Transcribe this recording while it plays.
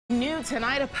New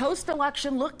tonight, a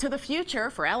post-election look to the future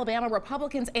for Alabama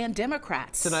Republicans and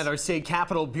Democrats. Tonight, our state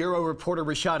Capitol Bureau reporter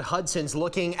Rashad Hudson's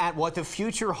looking at what the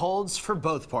future holds for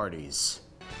both parties.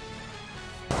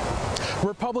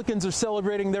 Republicans are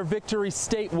celebrating their victories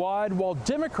statewide, while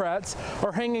Democrats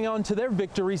are hanging on to their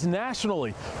victories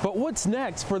nationally. But what's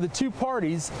next for the two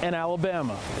parties in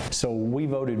Alabama? So we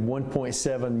voted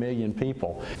 1.7 million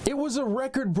people. It was a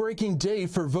record-breaking day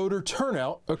for voter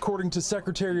turnout, according to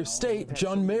Secretary of State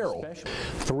John Merrill.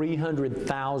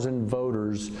 300,000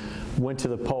 voters went to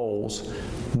the polls,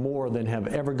 more than have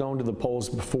ever gone to the polls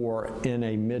before in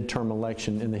a midterm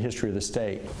election in the history of the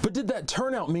state. But did that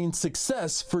turnout mean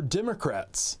success for Democrats?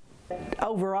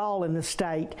 Overall in the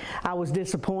state, I was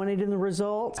disappointed in the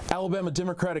results. Alabama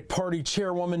Democratic Party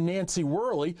Chairwoman Nancy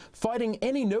Worley fighting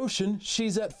any notion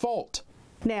she's at fault.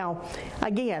 Now,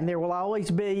 again, there will always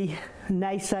be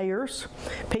naysayers,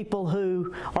 people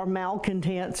who are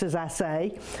malcontents, as I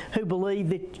say, who believe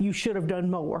that you should have done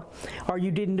more or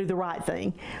you didn't do the right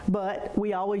thing. But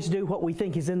we always do what we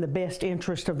think is in the best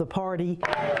interest of the party.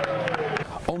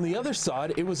 On the other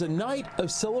side, it was a night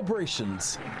of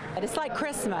celebrations. It's like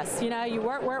Christmas, you know, you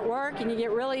work, and you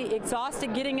get really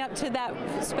exhausted getting up to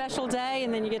that special day,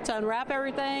 and then you get to unwrap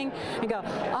everything and go,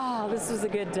 oh, this was a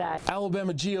good day.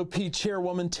 Alabama GOP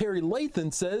Chairwoman Terry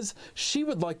Lathan says she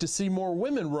would like to see more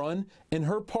women run in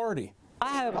her party.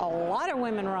 I hope a lot of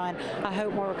women run. I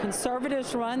hope more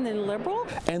conservatives run than liberal.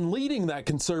 And leading that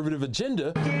conservative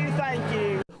agenda Thank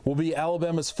you. will be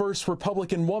Alabama's first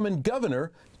Republican woman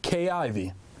governor, Kay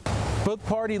Ivey. Both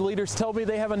party leaders tell me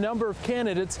they have a number of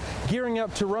candidates gearing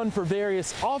up to run for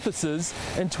various offices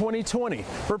in 2020.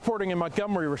 Reporting in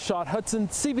Montgomery, Rashad Hudson,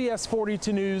 CBS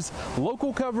 42 News,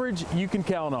 local coverage you can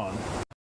count on.